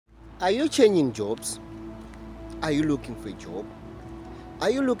Are you changing jobs? Are you looking for a job?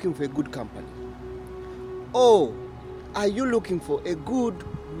 Are you looking for a good company? Or are you looking for a good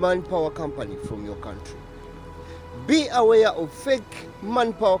manpower company from your country? Be aware of fake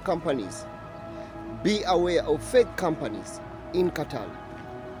manpower companies. Be aware of fake companies in Qatar.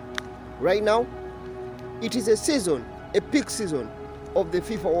 Right now, it is a season, a peak season of the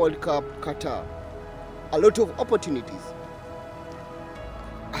FIFA World Cup Qatar. A lot of opportunities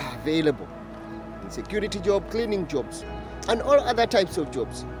are available in security job, cleaning jobs, and all other types of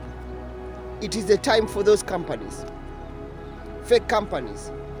jobs. It is the time for those companies, fake companies,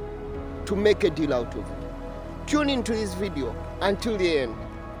 to make a deal out of it. Tune into this video until the end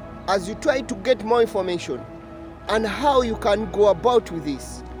as you try to get more information on how you can go about with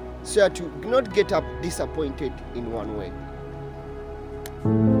this so that you do not get up disappointed in one way.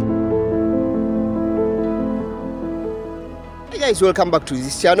 Hey guys, welcome back to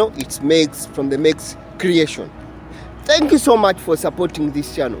this channel. It's Mex from the Mex Creation. Thank you so much for supporting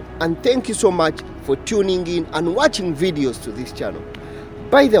this channel, and thank you so much for tuning in and watching videos to this channel.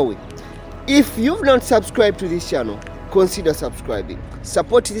 By the way, if you've not subscribed to this channel, consider subscribing.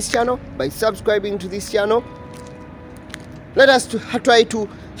 Support this channel by subscribing to this channel. Let us try to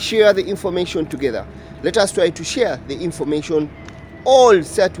share the information together. Let us try to share the information all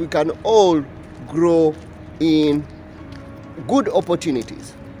so that we can all grow in good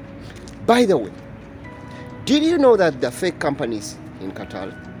opportunities. By the way, did you know that the fake companies in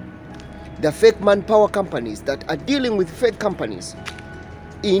Qatar, the fake manpower companies that are dealing with fake companies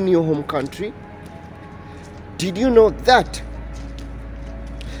in your home country, did you know that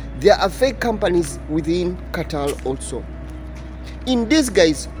there are fake companies within Qatar also, in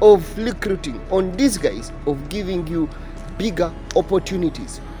disguise of recruiting, on disguise of giving you bigger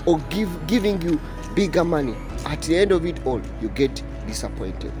opportunities or giving you bigger money? At the end of it all, you get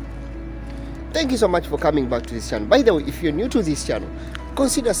disappointed. Thank you so much for coming back to this channel. By the way, if you're new to this channel,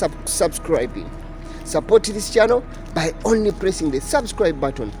 consider subscribing. Support this channel by only pressing the subscribe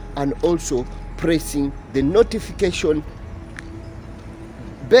button and also pressing the notification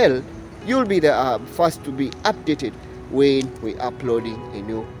bell. You'll be the first to be updated when we're uploading a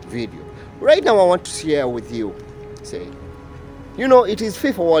new video. Right now, I want to share with you, you know, it is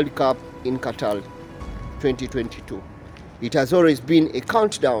FIFA World Cup in Qatar 2022. It has always been a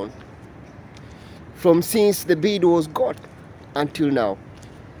countdown from since the bid was got until now.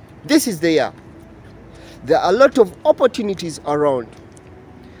 This is the year. There are a lot of opportunities around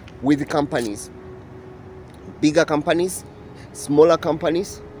with companies, bigger companies, smaller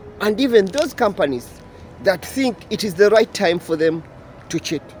companies, and even those companies that think it is the right time for them to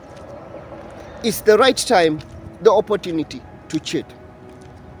cheat. It's the right time, the opportunity to cheat.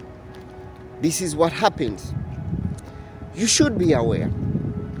 This is what happens. You should be aware.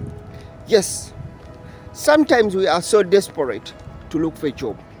 Yes, sometimes we are so desperate to look for a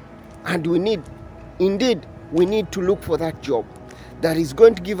job, and we need to look for that job that is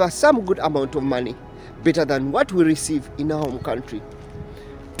going to give us some good amount of money, better than what we receive in our home country,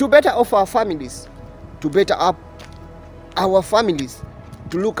 to better off our families, to better up our families,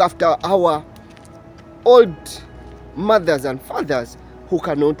 to look after our old mothers and fathers who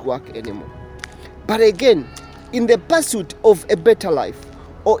cannot work anymore. But again, in the pursuit of a better life,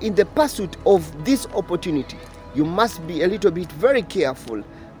 or in the pursuit of this opportunity, you must be a little bit very careful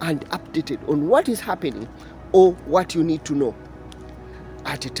and updated on what is happening or what you need to know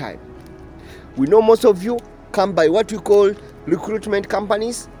at a time. We know most of you come by what we call recruitment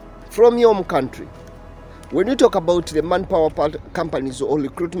companies from your home country. When we talk about the manpower companies or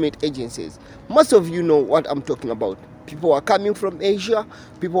recruitment agencies, most of you know what I'm talking about. People are coming from Asia,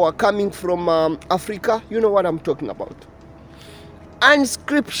 people are coming from Africa. You know what I'm talking about.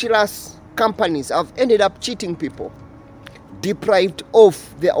 Unscrupulous companies have ended up cheating people, deprived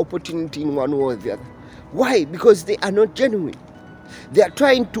of their opportunity in one way or the other. Why? Because they are not genuine. They are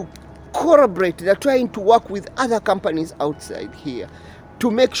trying to corroborate, they are trying to work with other companies outside here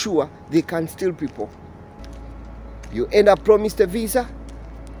to make sure they can steal people. You end up promised a visa.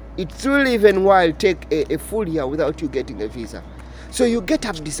 It's really even while take a full year without you getting a visa. So you get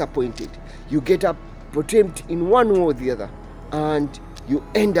up disappointed. You get up protected in one way or the other. And you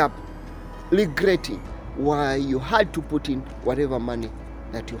end up regretting why you had to put in whatever money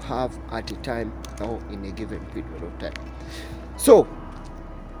that you have at a time or in a given period of time. So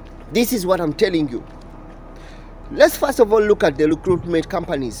this is what I'm telling you. Let's first of all look at the recruitment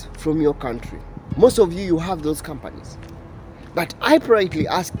companies from your country. Most of you have those companies. But I politely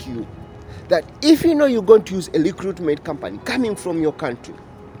ask you that if you know you're going to use a recruitment company coming from your country,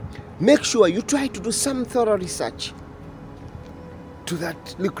 make sure you try to do some thorough research to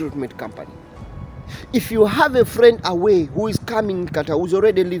that recruitment company. If you have a friend away who is coming in Qatar, who's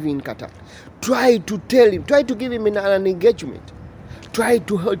already living in Qatar, try to tell him, try to give him an engagement. Try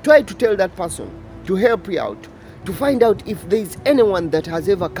to tell that person to help you out, to find out if there is anyone that has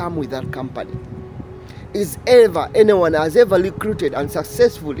ever come with that company. Is anyone has ever recruited and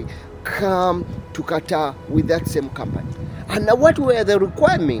successfully come to Qatar with that same company? And what were the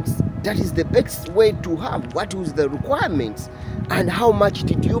requirements? That is the best way to have. What was the requirements? And how much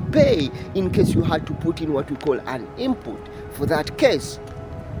did you pay in case you had to put in what we call an input for that case?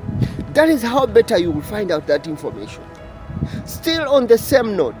 That is how better you will find out that information. Still on the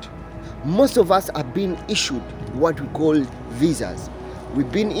same note, most of us are being issued what we call visas.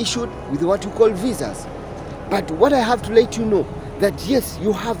 We've been issued with what we call visas. But what I have to let you know, that yes,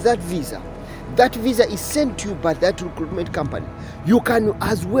 you have that visa. That visa is sent to you by that recruitment company. You can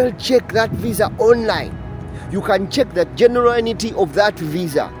as well check that visa online. You can check the genuinity of that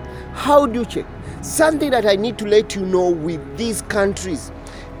visa. How do you check? Something that I need to let you know with these countries,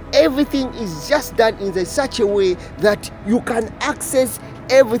 everything is just done in such a way that you can access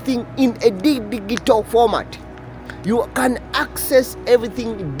everything in a digital format. You can access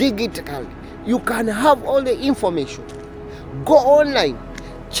everything digitally. You can have all the information. Go online,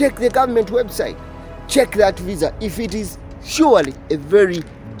 check the government website, check that visa if it is surely a very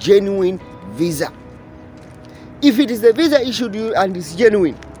genuine visa. If it is the visa issued you and is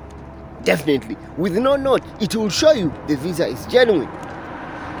genuine, definitely with no note, it will show you the visa is genuine.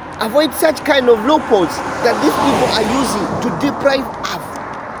 Avoid such kind of loopholes that these people are using to deprive us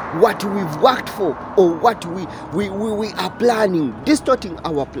what we've worked for or what we are planning, distorting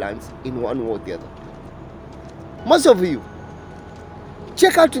our plans in one way or the other. Most of you,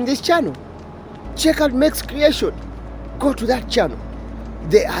 check out in this channel, check out Max Creation, go to that channel.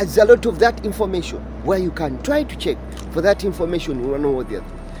 There is a lot of that information where you can try to check for that information in one way or the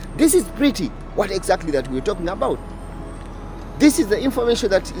other. This is pretty what exactly that we're talking about. This is the information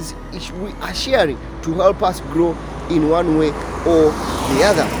that we are sharing to help us grow in one way or the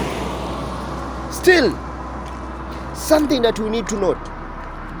other. Still, something that we need to note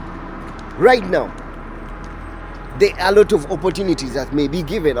right now, there are a lot of opportunities that may be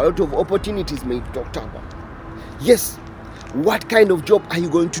given, a lot of opportunities may be talked about. Yes, what kind of job are you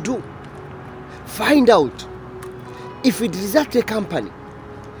going to do? Find out if it is at a company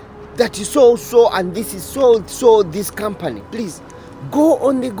that you so and this is so this company. Please go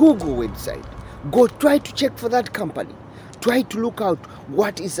on the Google website, go try to check for that company, try to look out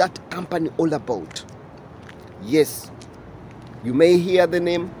what is that company all about. Yes, you may hear the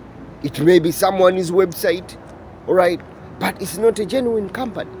name, it may be someone's website, all right, but it's not a genuine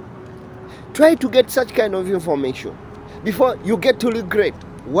company. Try to get such kind of information before you get to regret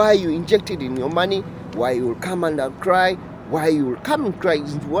why you injected in your money, why you will come and cry, why you will come and cry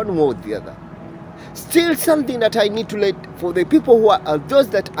into one way or the other. Still, something that I need to let for the people who are those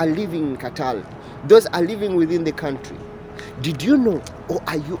that are living in Qatar, those are living within the country. Did you know, or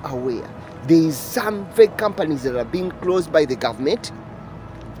are you aware, there is some fake companies that are being closed by the government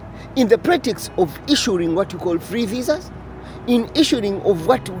in the pretext of issuing what you call free visas, in issuing of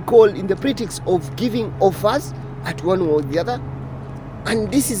what we call in the pretext of giving offers at one way or the other?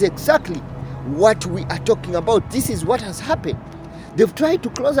 And this is exactly what we are talking about. This is what has happened. They've tried to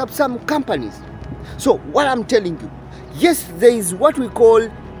close up some companies. So what I'm telling you, yes, there is what we call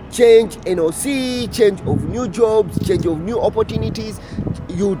change NOC, change of new jobs, change of new opportunities.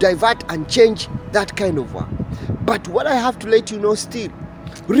 You divert and change that kind of work. But what I have to let you know still,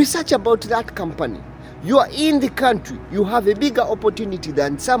 research about that company. You are in the country, you have a bigger opportunity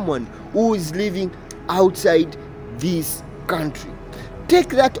than someone who is living outside this country. Take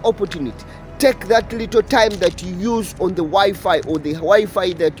that opportunity. Take that little time that you use on the Wi-Fi or the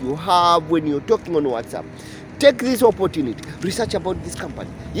Wi-Fi that you have when you're talking on WhatsApp. Take this opportunity. Research about this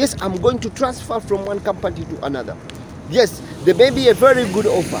company. Yes, I'm going to transfer from one company to another. Yes, there may be a very good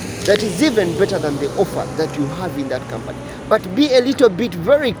offer that is even better than the offer that you have in that company. But be a little bit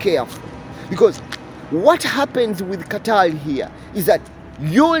very careful, because what happens with Qatar here is that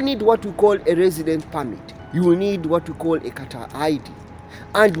you will need what we call a residence permit. You will need what we call a Qatar ID.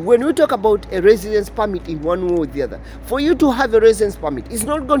 And when we talk about a residence permit in one way or the other, for you to have a residence permit, it's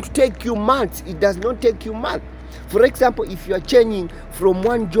not going to take you months. It does not take you months. For example, if you are changing from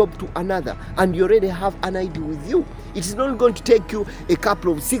one job to another and you already have an ID with you, it's not going to take you a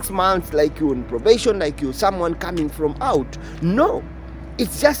couple of 6 months like you're on probation, like you're someone coming from out. No,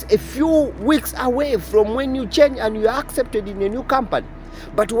 it's just a few weeks away from when you change and you are accepted in a new company.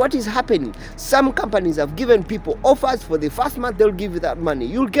 But what is happening? Some companies have given people offers for the first month, they'll give you that money.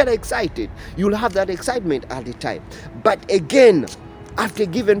 You'll get excited. You'll have that excitement at the time. But again, after a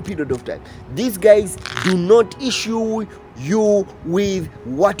given period of time. These guys do not issue you with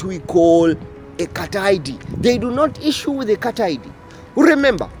what we call a Qatar ID. They do not issue with a Qatar ID.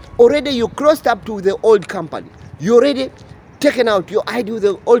 Remember, already you crossed up to the old company. You already taken out your ID with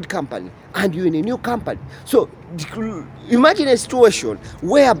the old company and you're in a new company. So imagine a situation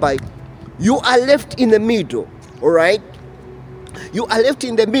whereby you are left in the middle, all right? You are left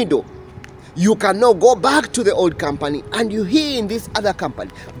in the middle. You cannot go back to the old company and you're here in this other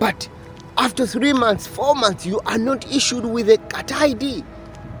company. But after 3 months, 4 months, you are not issued with a Qatar ID.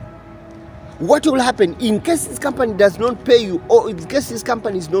 What will happen in case this company does not pay you, or in case this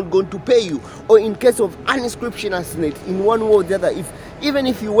company is not going to pay you, or in case of uninscription in one way or the other, even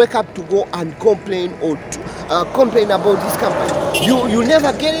if you wake up to go and complain or to, complain about this company, you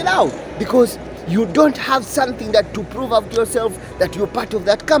never get it out because you don't have something that to prove up to yourself that you're part of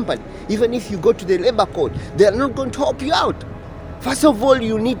that company. Even if you go to the labor code, they are not going to help you out. First of all,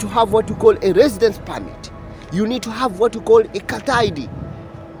 you need to have what you call a residence permit. You need to have what you call a Qatar ID.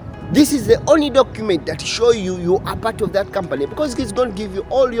 This is the only document that shows you are part of that company, because it's going to give you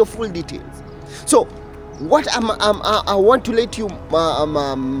all your full details. So what I want to let you,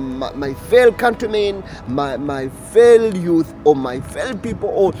 my fellow countrymen, my fellow youth, or my fellow people,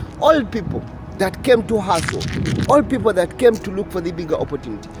 or all people that came to hustle, all people that came to look for the bigger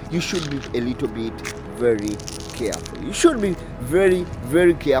opportunity, you should be a little bit very careful. You should be very,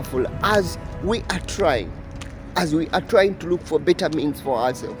 very careful as we are trying to look for better means for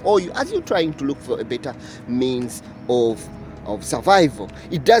ourselves, or as you're trying to look for a better means of survival.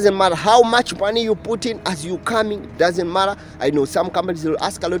 It doesn't matter how much money you put in as you coming, it doesn't matter. I know some companies will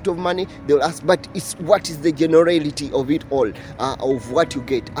ask a lot of money, they'll ask, but it's what is the generality of it all, of what you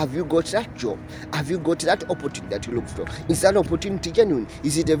get. Have you got that job? Have you got that opportunity that you look for? Is that opportunity genuine?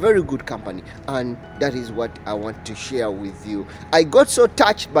 Is it a very good company? And that is what I want to share with you. I got so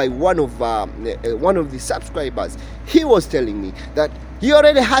touched by one of the subscribers. He was telling me that he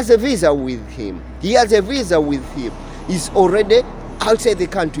already has a visa with him. He has a visa with him. He's already outside the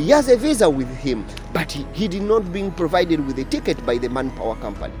country. He has a visa with him, but he did not being provided with a ticket by the manpower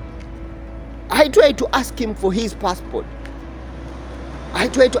company. I tried to ask him for his passport. To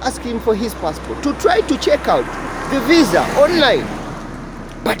try to check out the visa online,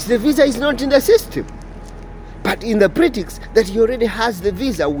 but the visa is not in the system. But in the pretext that he already has the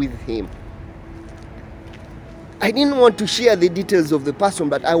visa with him. I didn't want to share the details of the person,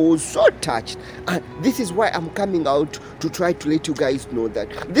 but I was so touched. And this is why I'm coming out to try to let you guys know that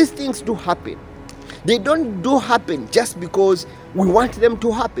these things do happen. They don't happen just because we want them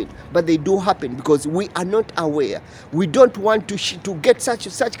to happen, but they do happen because we are not aware. We don't want to get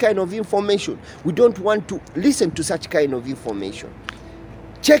such kind of information. We don't want to listen to such kind of information.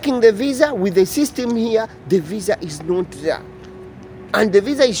 Checking the visa with the system here, the visa is not there. And the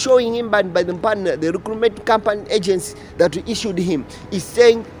visa is showing him by the partner, the recruitment company agency that issued him is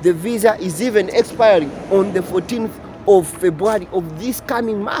saying the visa is even expiring on the 14th of February of this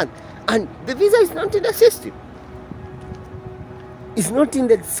coming month. And the visa is not in the system. It's not in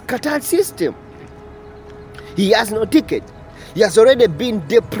the Qatar system. He has no ticket. He has already been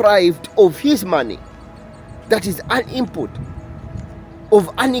deprived of his money. That is an input of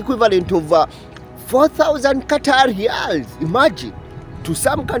an equivalent of 4,000 Qatar riyals. Imagine. To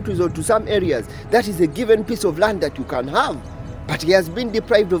some countries or to some areas, that is a given piece of land that you can have, but he has been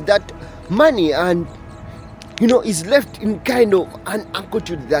deprived of that money, and is left in kind of an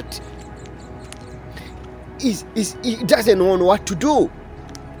attitude that he doesn't know what to do.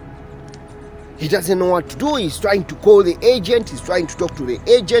 He doesn't know what to do. He's trying to call the agent. He's trying to talk to the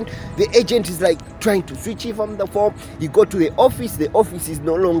agent. The agent is like trying to switch him from the phone. He go to the office. The office is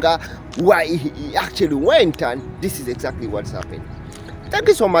no longer where he actually went, and this is exactly what's happened. Thank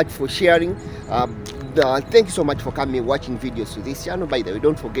you so much for sharing. Thank you so much for coming watching videos to this channel. By the way,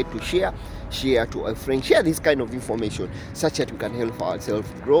 don't forget to share to a friend. Share this kind of information such that we can help ourselves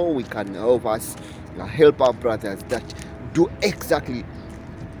grow. We can help our brothers that do exactly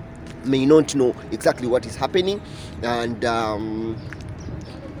may not know exactly what is happening. And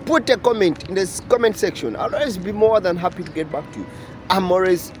put a comment in this comment section. I'll always be more than happy to get back to you. I'll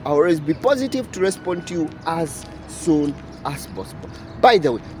always be positive to respond to you as soon as possible. By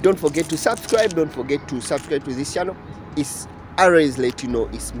the way, don't forget to subscribe. Don't forget to subscribe to this channel. It's always let you know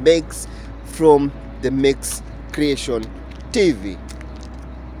it's Mex from the Mex Creation TV.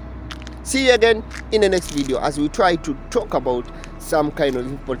 See you again in the next video as we try to talk about some kind of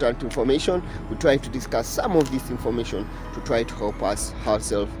important information. We try to discuss some of this information to try to help us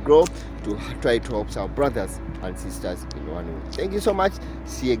ourselves grow, to try to help our brothers and sisters in one way. Thank you so much.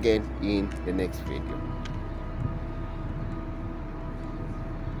 See you again in the next video.